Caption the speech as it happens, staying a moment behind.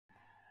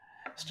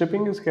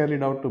Stripping is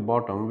carried out to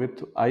bottom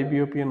with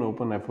IBOP and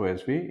open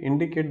FOSV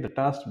indicate the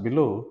task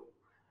below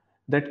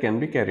that can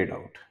be carried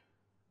out.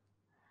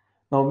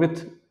 Now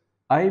with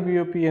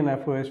IBOP and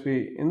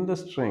FOSV in the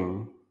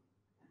string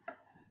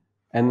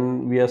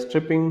and we are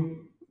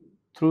stripping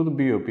through the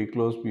BOP,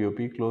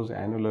 close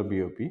annular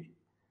BOP.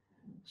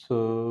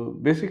 So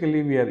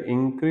basically we are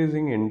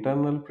increasing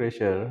internal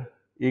pressure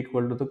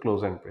equal to the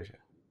close end pressure,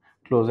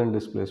 close end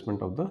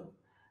displacement of the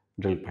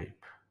drill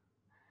pipe.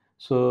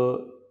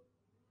 So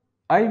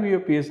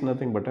IBOP is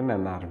nothing but an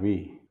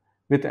NRV.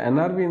 With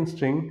NRV in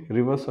string,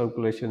 reverse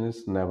circulation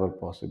is never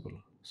possible.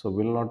 So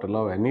we'll not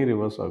allow any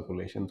reverse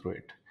circulation through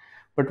it.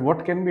 But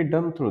what can be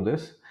done through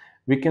this?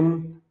 We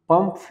can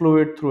pump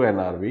fluid through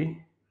NRV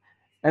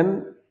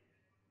and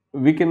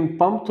we can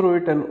pump through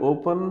it and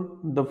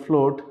open the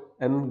float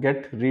and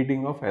get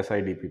reading of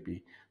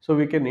SIDPP. So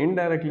we can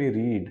indirectly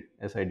read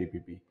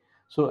SIDPP.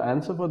 So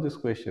answer for this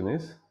question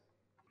is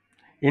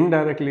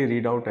indirectly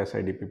read out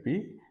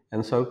SIDPP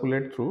and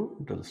circulate through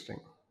drill string.